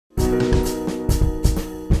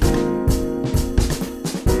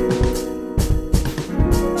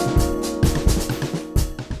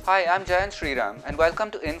Hi, I'm Jayan Sriram, and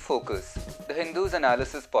welcome to In Focus, the Hindus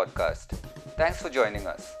Analysis Podcast. Thanks for joining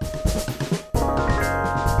us.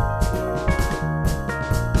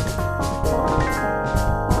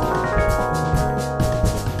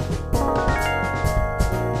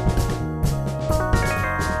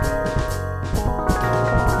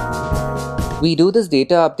 We do this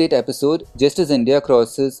data update episode just as India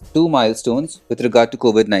crosses two milestones with regard to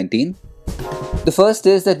COVID 19. The first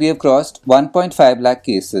is that we have crossed 1.5 lakh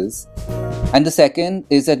cases, and the second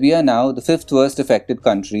is that we are now the fifth worst affected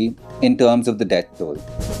country in terms of the death toll.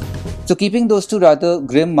 So, keeping those two rather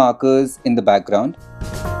grim markers in the background,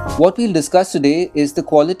 what we'll discuss today is the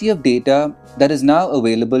quality of data that is now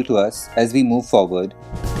available to us as we move forward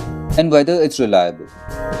and whether it's reliable.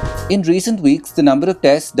 In recent weeks, the number of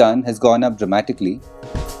tests done has gone up dramatically,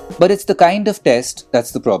 but it's the kind of test that's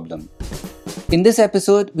the problem. In this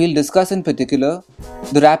episode, we'll discuss in particular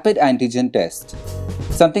the rapid antigen test,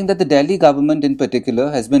 something that the Delhi government in particular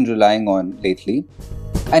has been relying on lately,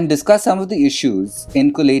 and discuss some of the issues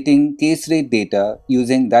in collating case rate data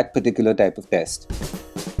using that particular type of test.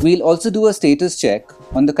 We'll also do a status check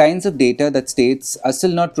on the kinds of data that states are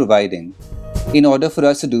still not providing in order for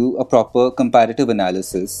us to do a proper comparative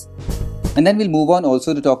analysis. And then we'll move on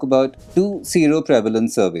also to talk about two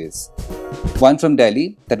seroprevalence surveys. One from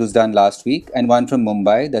Delhi, that was done last week, and one from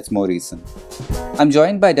Mumbai, that's more recent. I'm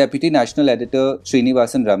joined by Deputy National Editor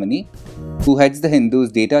Srinivasan Ramani, who heads the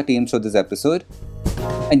Hindu's data teams for this episode.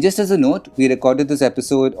 And just as a note, we recorded this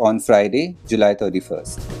episode on Friday, July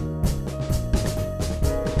 31st.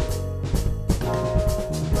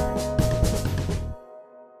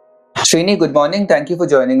 Srini, good morning. Thank you for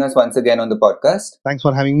joining us once again on the podcast. Thanks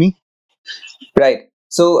for having me. Right.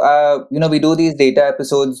 So, we do these data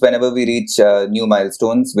episodes whenever we reach new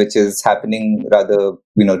milestones, which is happening rather,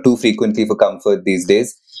 too frequently for comfort these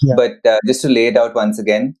days. Yeah. But just to lay it out once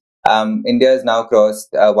again, India has now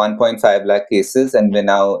crossed 1.5 lakh cases, and we're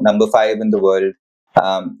now number 5 in the world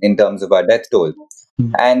in terms of our death toll.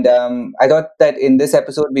 And I thought that in this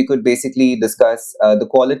episode, we could basically discuss the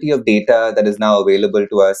quality of data that is now available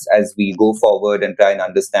to us as we go forward and try and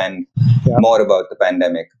understand more about the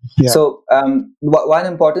pandemic. Yeah. So one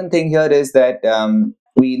important thing here is that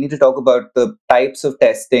we need to talk about the types of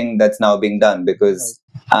testing that's now being done, because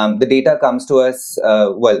the data comes to us,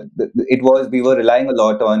 we were relying a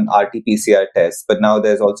lot on RT-PCR tests, but now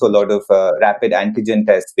there's also a lot of rapid antigen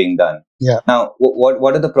tests being done. Yeah. Now,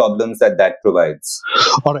 what are the problems that provides?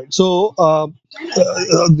 All right. So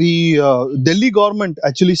the Delhi government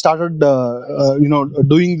actually started,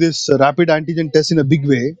 doing this rapid antigen test in a big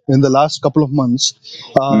way in the last couple of months.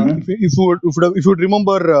 If you would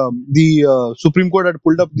remember, the Supreme Court had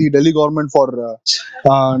pulled up the Delhi government for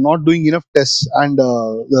not doing enough tests, and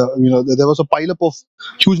there was a pile-up of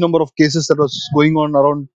huge number of cases that was going on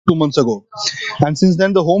around 2 months ago. And since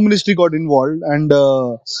then, the Home Ministry got involved, and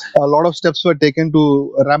a lot of steps were taken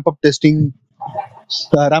to ramp up testing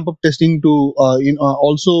to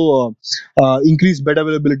also increase bed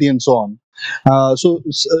availability and so on.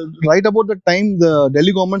 Right about the time the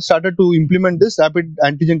Delhi government started to implement this rapid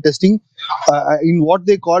antigen testing, in what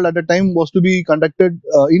they called at the time was to be conducted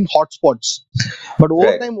in hotspots. But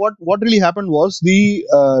over time, what really happened was the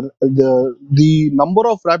number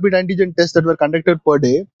of rapid antigen tests that were conducted per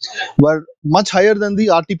day were much higher than the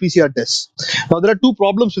RT-PCR tests. Now there are two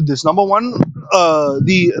problems with this. Number one,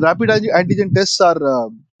 the rapid antigen tests are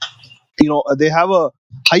they have a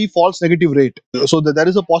high false negative rate, so that there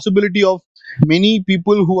is a possibility of many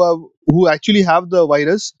people who actually have the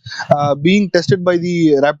virus being tested by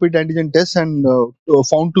the rapid antigen test and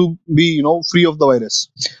found to be free of the virus,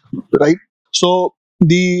 right? So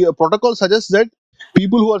the protocol suggests that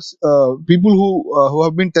people who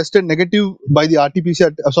have been tested negative by the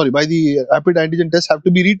by the rapid antigen test have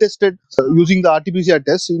to be retested using the RT-PCR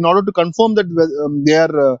test in order to confirm that they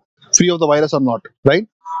are free of the virus or not, right?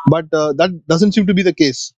 But that doesn't seem to be the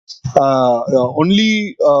case.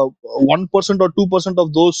 Only 1% or 2%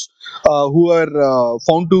 of those who are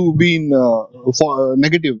found to be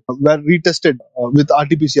negative were retested with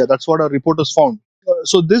RT-PCR. That's what our reporters found.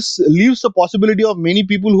 So this leaves the possibility of many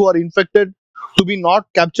people who are infected to be not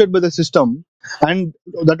captured by the system, and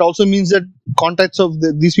that also means that contacts of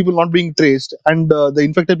these people not being traced, and the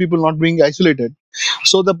infected people not being isolated.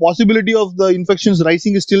 So the possibility of the infections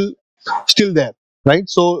rising is still there, right?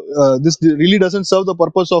 So this really doesn't serve the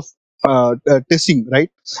purpose of testing, right?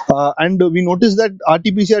 And we noticed that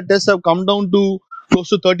RT-PCR tests have come down to close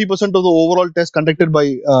to 30% of the overall tests conducted by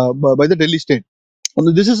the Delhi state.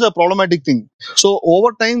 This is a problematic thing. So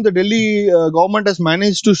over time, the Delhi government has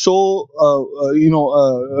managed to show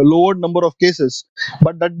a lowered number of cases,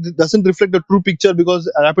 but that doesn't reflect the true picture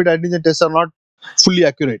because rapid antigen tests are not fully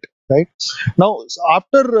accurate. Right now,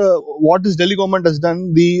 after what this Delhi government has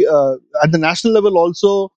done, the at the national level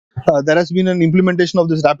also. There has been an implementation of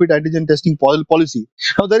this rapid antigen testing policy.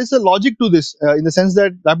 Now there is a logic to this in the sense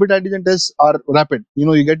that rapid antigen tests are rapid.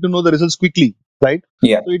 You get to know the results quickly, right?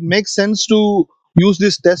 Yeah. So it makes sense to use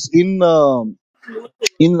this test in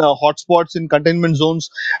hotspots in containment zones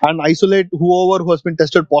and isolate whoever who has been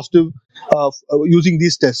tested positive using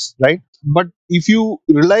these tests, right? But if you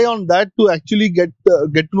rely on that to actually get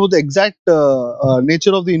to know the exact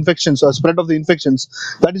nature of the infections or spread of the infections,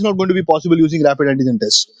 that is not going to be possible using rapid antigen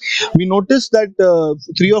tests. We noticed that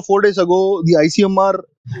 3 or 4 days ago the ICMR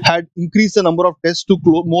had increased the number of tests to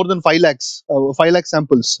more than 5 lakhs 5 lakh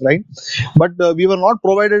samples, right? But we were not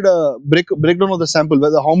provided a breakdown of the sample,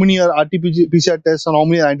 whether how many are RT-PCR tests and how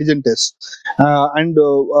many are antigen tests. And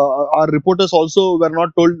our reporters also were not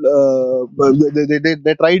told.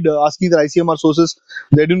 They tried asking the ICMR sources.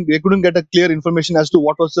 They couldn't get a clear information as to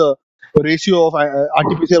what was the ratio of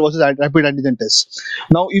RT-PCR versus rapid antigen tests.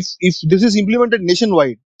 Now, if this is implemented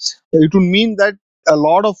nationwide, it would mean that a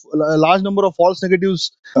large number of false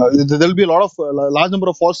negatives. There will be a lot of large number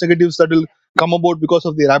of false negatives that will come about because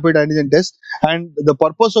of the rapid antigen test, and the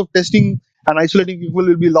purpose of testing and isolating people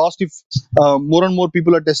will be lost if more and more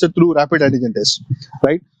people are tested through rapid antigen tests,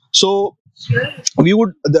 right? So so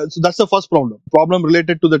that's the first problem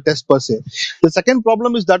related to the test per se. The second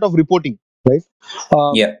problem is that of reporting, right?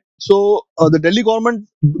 uh, Yeah. so the Delhi government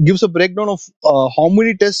gives a breakdown of how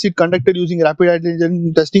many tests it conducted using rapid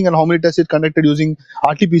antigen testing and how many tests it conducted using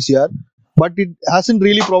RT-PCR, but it hasn't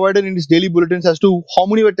really provided in its daily bulletins as to how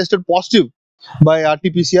many were tested positive by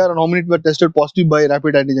RT-PCR and how many were tested positive by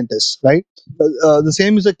rapid antigen tests, right? The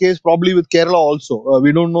same is the case probably with Kerala also.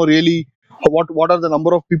 We don't know really what are the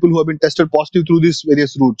number of people who have been tested positive through these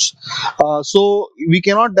various routes. So we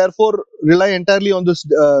cannot therefore rely entirely on this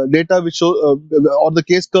data which show or the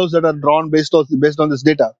case curves that are drawn based on this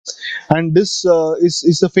data, and this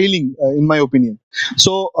is a failing in my opinion.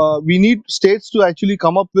 So we need states to actually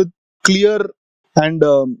come up with clear and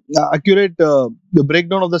accurate the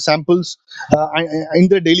breakdown of the samples in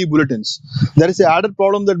their daily bulletins. There is a added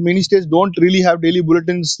problem that many states don't really have daily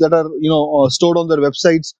bulletins that are stored on their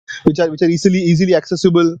websites, which are easily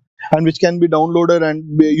accessible and which can be downloaded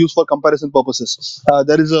and be used for comparison purposes.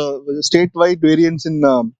 There is a statewide variance in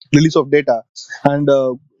release of data, and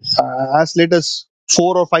as late as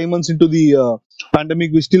 4 or 5 months into the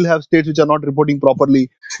pandemic, we still have states which are not reporting properly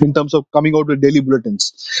in terms of coming out with daily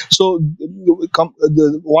bulletins. So,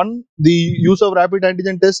 the use of rapid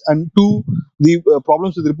antigen tests, and two, the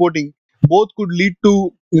problems with reporting, both could lead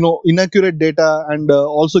to inaccurate data and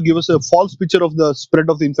also give us a false picture of the spread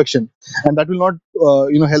of the infection, and that will not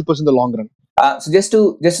help us in the long run. So just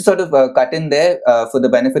to sort of cut in there for the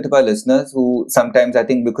benefit of our listeners who sometimes I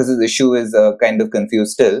think because this issue is kind of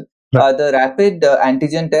confused still. Right. The rapid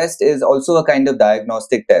antigen test is also a kind of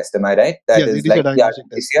diagnostic test. Am I right? That Yes, is it is a like the diagnostic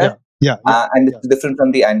test. RT-PCR, Yeah. and it's different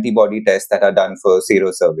from the antibody tests that are done for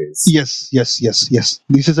sero surveys. Yes.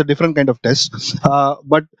 This is a different kind of test,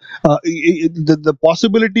 but the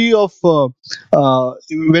possibility of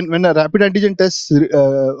when a rapid antigen test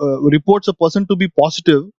reports a person to be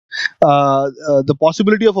positive, the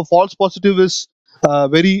possibility of a false positive is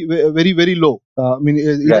very low. I mean,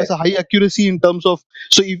 it Right. has a high accuracy in terms of,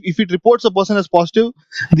 so if it reports a person as positive,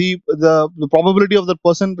 the probability of that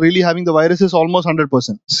person really having the virus is almost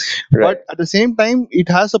 100%. Right. But at the same time, it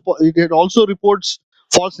also reports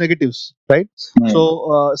false negatives, right? So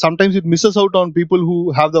Hmm. sometimes it misses out on people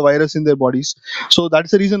who have the virus in their bodies. So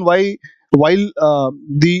that's the reason why, while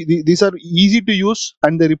these are easy to use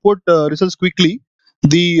and they report results quickly,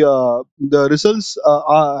 the results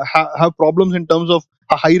have problems in terms of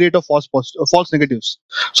a high rate of false negatives.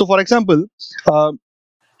 So for example, uh,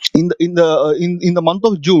 in the month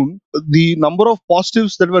of June, the number of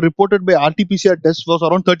positives that were reported by RT-PCR tests was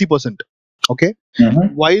around 30%. Okay,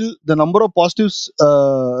 Mhm. while the number of positives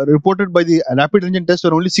reported by the rapid antigen test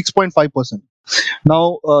were only 6.5%.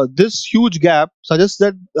 Now, this huge gap suggests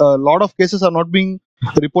that a lot of cases are not being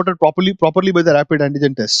reported properly by the rapid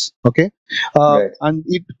antigen tests. Okay, Right. and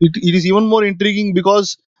it is even more intriguing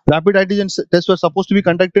because rapid antigen tests were supposed to be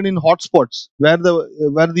conducted in hotspots where the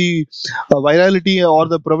virality or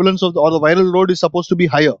the prevalence or the viral load is supposed to be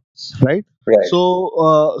higher, right? Right. So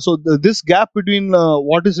this gap between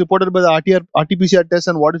what is reported by the RT-PCR test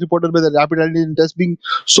and what is reported by the rapid antigen test being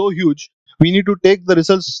so huge, we need to take the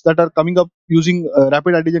results that are coming up using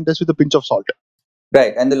rapid antigen test with a pinch of salt.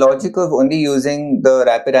 Right, and the logic of only using the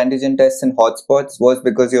rapid antigen tests in hotspots was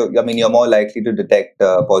because you're more likely to detect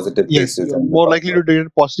positive Yes, cases you're in the more likely to hotspot.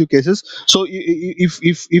 get positive cases. So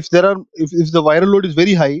if there are if the viral load is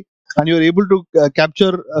very high and you're able to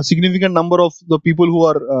capture a significant number of the people who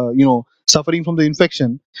are suffering from the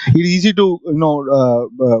infection, it is easy to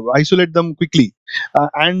isolate them quickly.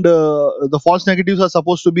 And the false negatives are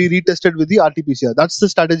supposed to be retested with the RT-PCR. That's the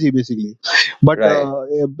strategy basically. But Right.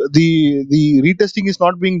 the retesting is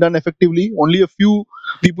not being done effectively. Only a few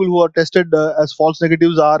people who are tested as false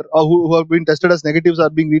negatives are who have been tested as negatives are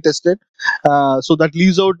being retested, so that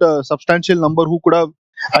leaves out a substantial number who could have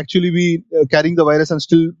actually be carrying the virus and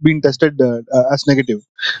still being tested as negative.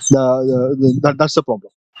 That's the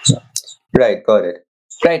problem. Right, got it.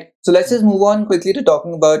 Right. So let's just move on quickly to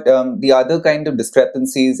talking about the other kind of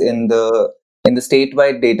discrepancies in the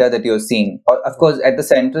statewide data that you're seeing. Of course, at the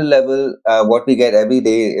central level, what we get every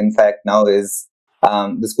day, in fact, now is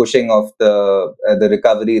this pushing of the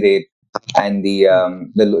recovery rate and the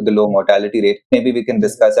low mortality rate. Maybe we can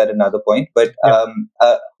discuss at another point. But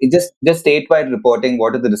Yeah. just statewide reporting,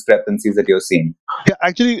 what are the discrepancies that you're seeing? Yeah,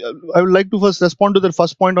 actually, I would like to first respond to the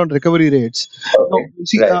first point on recovery rates. Now, Okay. you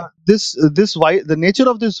see, Right. the nature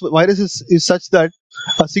of this virus is such that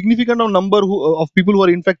a significant number of people who are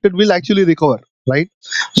infected will actually recover. Right.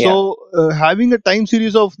 Yeah. So, having a time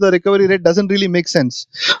series of the recovery rate doesn't really make sense.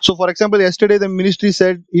 So, for example, yesterday the ministry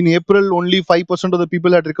said in April only 5% of the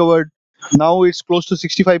people had recovered. Now it's close to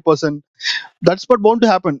 65%. That's what bound to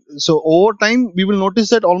happen. So over time we will notice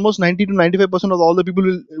that almost 90 to 95% of all the people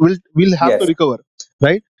will have to Yes. recover,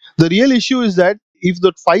 right? The real issue is that if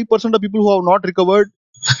the 5% of people who have not recovered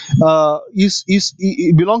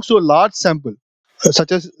belongs to a large sample,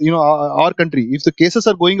 such as our country, if the cases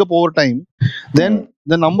are going up over time, then Hmm.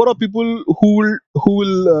 the number of people who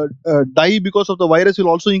will die because of the virus will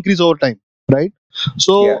also increase over time, right?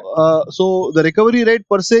 so Yeah. so the recovery rate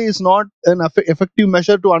per se is not an effective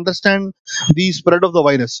measure to understand the spread of the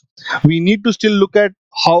virus. We need to still look at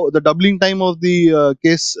how the doubling time of the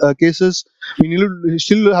cases. We need to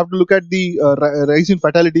still have to look at the rise in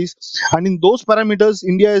fatalities, and in those parameters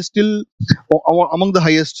India is still among the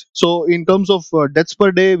highest. So in terms of deaths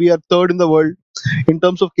per day, we are third in the world. In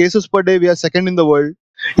terms of cases per day, we are second in the world.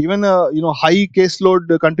 Even high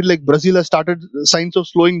caseload country like Brazil has started signs of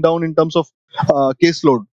slowing down in terms of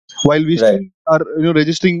caseload, while we still Right. are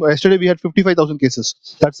registering. Yesterday we had 55,000 cases.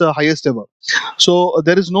 That's the highest ever. So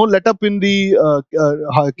there is no let up in the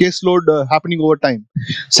caseload happening over time.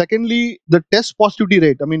 Secondly, the test positivity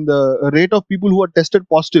rate, I mean the rate of people who are tested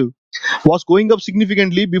positive, was going up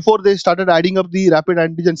significantly before they started adding up the rapid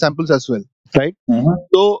antigen samples as well, right? Mhm.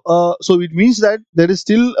 So it means that there is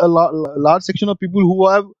still a large section of people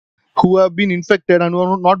who have been infected and who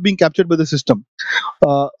are not being captured by the system.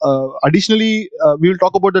 Additionally, we will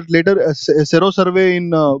talk about that later. A sero survey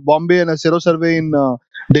in Bombay and a sero survey in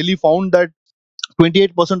Delhi found that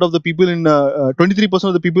 28% of the people in 23%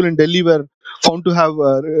 of the people in Delhi were found to have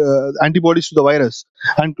antibodies to the virus,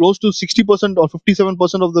 and close to 60% or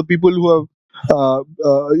 57% of the people who have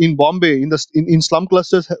in Bombay in slum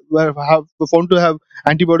clusters have found to have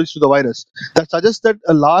antibodies to the virus. That suggests that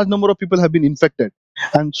a large number of people have been infected,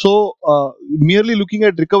 and so merely looking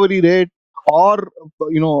at recovery rate or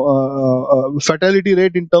fatality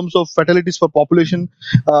rate in terms of fatalities for population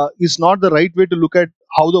is not the right way to look at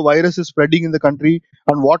how the virus is spreading in the country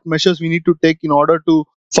and what measures we need to take in order to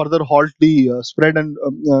further halt the spread and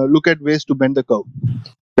look at ways to bend the curve.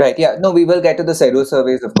 Right. Yeah. No, we will get to the Sero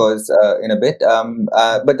surveys, of course, in a bit.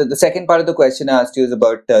 But the second part of the question I asked you is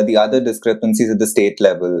about the other discrepancies at the state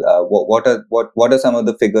level. What are some of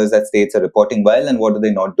the figures that states are reporting well, and what are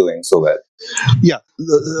they not doing so well? Yeah,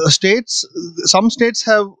 states, some states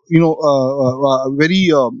have very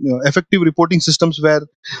effective reporting systems where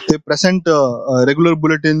they present regular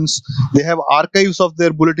bulletins. They have archives of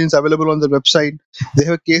their bulletins available on their website. They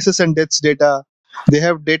have cases and deaths data. They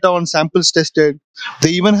have data on samples tested. They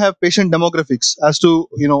even have patient demographics as to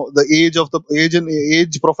the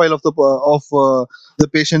age profile of the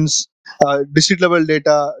patients, district level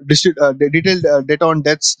data, detailed data on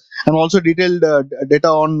deaths, and also detailed data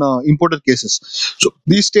on imported cases. So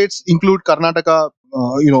these states include Karnataka,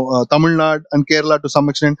 Tamil Nadu, and Kerala to some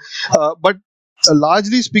extent. But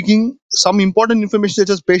largely speaking, some important information such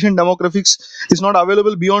as patient demographics is not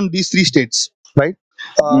available beyond these three states, right?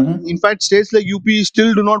 Hmm. In fact, states like UP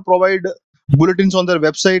still do not provide bulletins on their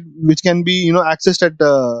website, which can be accessed at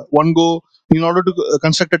one go in order to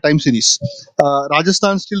construct a time series.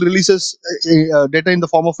 Rajasthan still releases data in the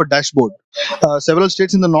form of a dashboard. Several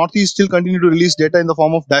states in the northeast still continue to release data in the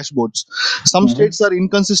form of dashboards. Some Mhm. states are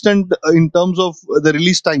inconsistent in terms of the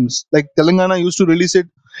release times. Like Telangana used to release it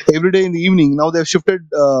every day in the evening. Now they've shifted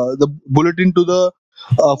the bulletin to the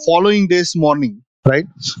following day's morning. Right.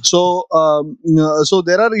 So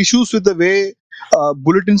there are issues with the way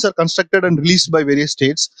bulletins are constructed and released by various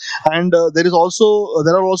states, and there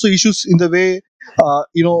are also issues in the way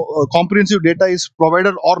comprehensive data is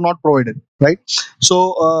provided or not provided. Right. So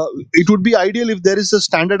it would be ideal if there is a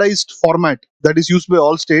standardized format that is used by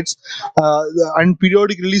all states, and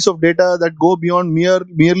periodic release of data that go beyond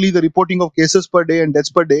merely the reporting of cases per day and deaths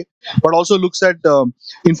per day, but also looks at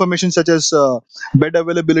information such as bed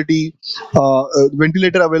availability,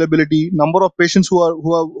 ventilator availability, number of patients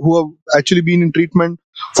who have actually been in treatment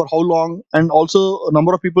for how long, and also a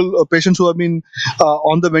number of patients who have been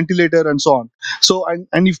on the ventilator and so on. So,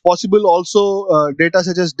 and if possible, also data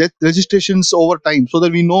such as death registrations over time, so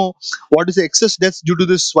that we know what is the excess deaths due to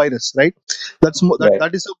this virus. Right. Right.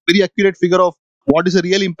 That is a very accurate figure of what is the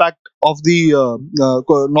real impact of the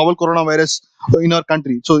novel coronavirus in our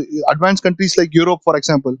country. So advanced countries like Europe, for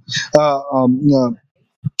example, uh, um, uh,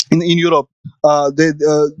 in Europe,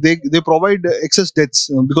 they provide excess deaths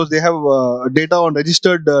because they have data on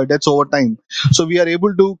registered deaths over time. So we are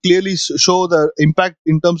able to clearly show the impact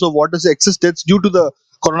in terms of what is the excess deaths due to the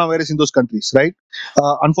coronavirus in those countries. Right.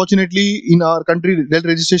 Unfortunately, in our country, death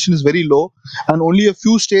registration is very low, and only a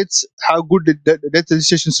few states have good death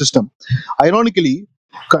registration system. Ironically,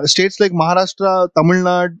 states like Maharashtra, Tamil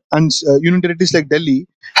Nadu, and union territories like Delhi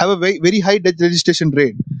have a very high death registration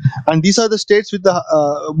rate, and these are the states with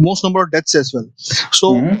the most number of deaths as well.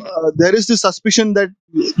 So Mhm. there is this suspicion that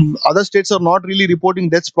other states are not really reporting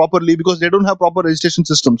deaths properly because they don't have proper registration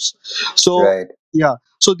systems. So Right. yeah,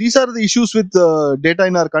 so these are the issues with data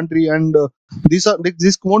in our country, and this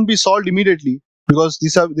won't be solved immediately because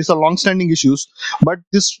these are long-standing issues. But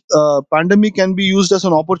this pandemic can be used as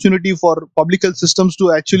an opportunity for public health systems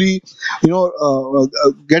to actually,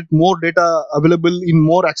 get more data available in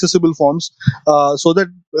more accessible forms, so that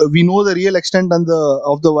we know the real extent and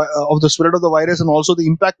of the spread of the virus, and also the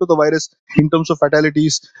impact of the virus in terms of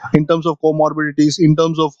fatalities, in terms of comorbidities, in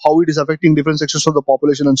terms of how it is affecting different sections of the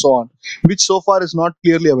population and so on, which so far is not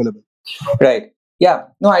clearly available. Right. Yeah.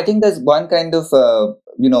 No, I think there's one kind of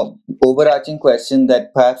overarching question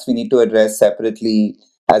that perhaps we need to address separately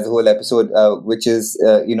as a whole episode, which is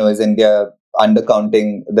is India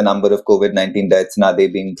undercounting the number of COVID-19 deaths, and are they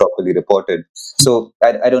being properly reported? So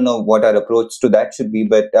I don't know what our approach to that should be,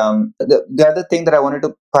 but the other thing that I wanted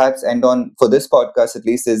to perhaps end on for this podcast at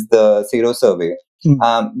least is the Sero survey.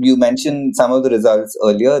 Mm. You mentioned some of the results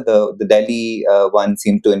earlier. The Delhi one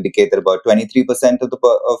seemed to indicate that about 23% of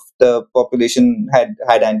the population had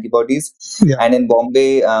antibodies, Yeah. and in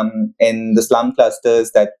Bombay, in the slum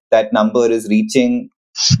clusters, that number is reaching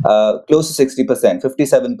close to 60%,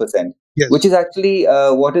 57%, which Yes. is actually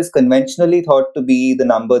what is conventionally thought to be the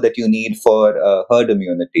number that you need for herd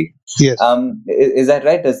immunity. Yes. Is that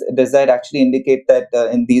right? Does that actually indicate that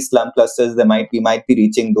in these slum clusters there might be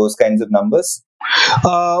reaching those kinds of numbers?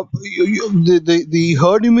 The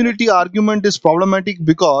herd immunity argument is problematic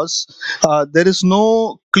because there is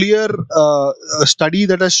no clear study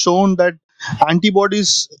that has shown that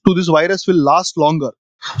antibodies to this virus will last longer.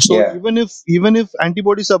 So Yeah. even if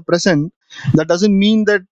antibodies are present, that doesn't mean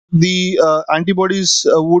that the antibodies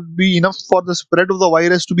would be enough for the spread of the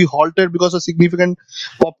virus to be halted, because a significant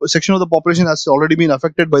section of the population has already been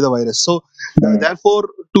affected by the virus. So Mm. therefore,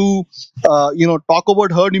 to talk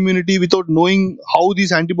about herd immunity without knowing how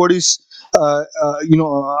these antibodies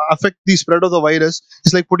affect the spread of the virus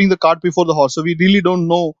is like putting the cart before the horse. So we really don't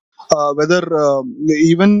know whether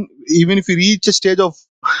even if we reach a stage of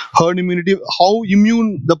herd immunity, how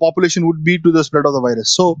immune the population would be to the spread of the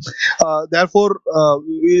virus. So therefore,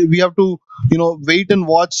 we have to wait and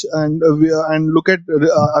watch, and look at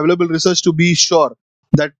available research to be sure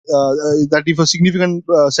that if a significant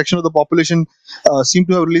section of the population seem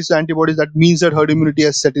to have released antibodies, that means that herd immunity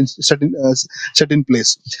has set in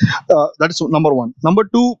place. That is number one. Number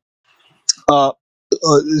two, uh,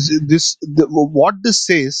 what this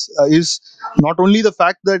says is not only the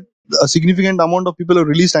fact that a significant amount of people have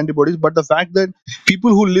released antibodies, but the fact that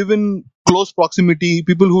people who live in close proximity,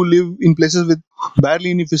 people who live in places with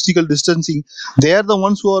barely any physical distancing, they are the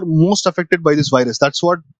ones who are most affected by this virus. That's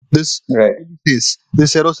what this Right. says.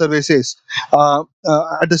 This Sero survey says.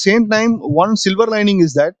 At the same time, one silver lining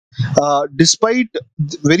is that despite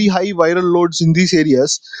very high viral loads in these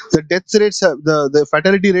areas, the death rates, the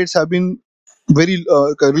fatality rates have been very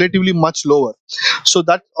relatively much lower. So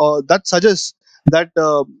that suggests that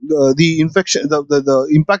the infection, the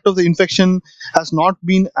impact of the infection has not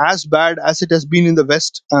been as bad as it has been in the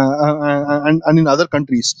West, and in other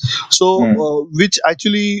countries. So which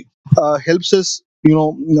actually helps us,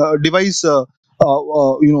 devise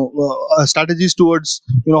strategies towards,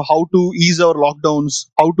 how to ease our lockdowns,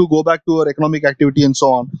 how to go back to our economic activity, and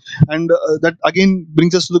so on. And that again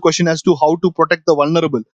brings us to the question as to how to protect the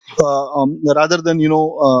vulnerable, rather than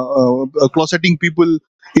closeting people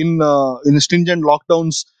in stringent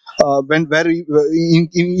lockdowns, when where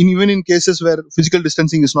even in cases where physical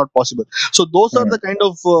distancing is not possible. So those are the kind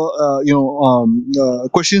of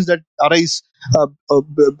questions that arise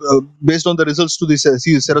based on the results to this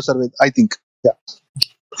Sero survey, I think. Yeah.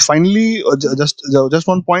 Finally, just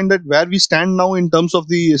one point, that where we stand now in terms of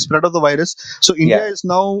the spread of the virus. So India is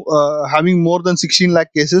now having more than 16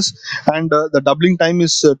 lakh cases, and the doubling time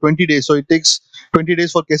is 20 days. So it takes 20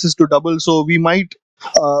 days for cases to double. So we might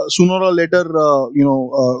sooner or later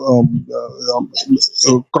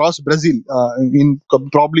cross Brazil in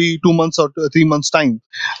probably 2 months or 3 months time,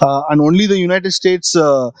 and only the United States,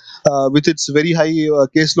 with its very high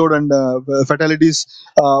caseload and fatalities,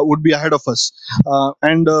 would be ahead of us.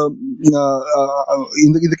 And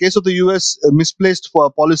in the case of the US, misplaced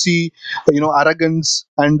policy, arrogance,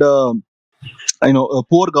 and a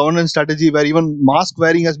poor governance strategy, where even mask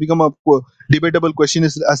wearing has become a debatable question,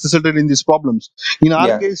 has resulted in these problems. In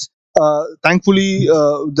our case, thankfully,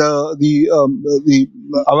 the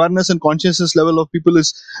awareness and consciousness level of people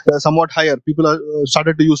is somewhat higher. People are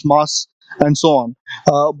started to use masks and so on.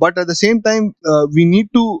 But at the same time, we need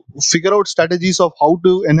to figure out strategies of how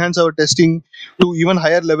to enhance our testing to even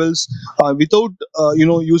higher levels, without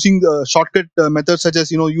using the shortcut methods, such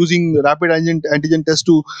as using rapid antigen test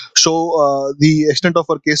to show the extent of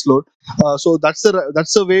our caseload. So that's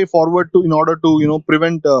the way forward to in order to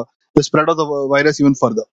prevent the spread of the virus even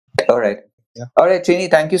further. All right. Yeah. All right, Trini,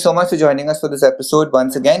 thank you so much for joining us for this episode.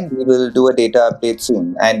 Once again, we will do a data update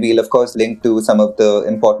soon, and we'll, of course, link to some of the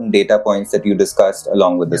important data points that you discussed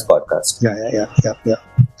along with this podcast. Yeah.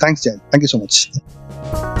 Thanks, Jen. Thank you so much.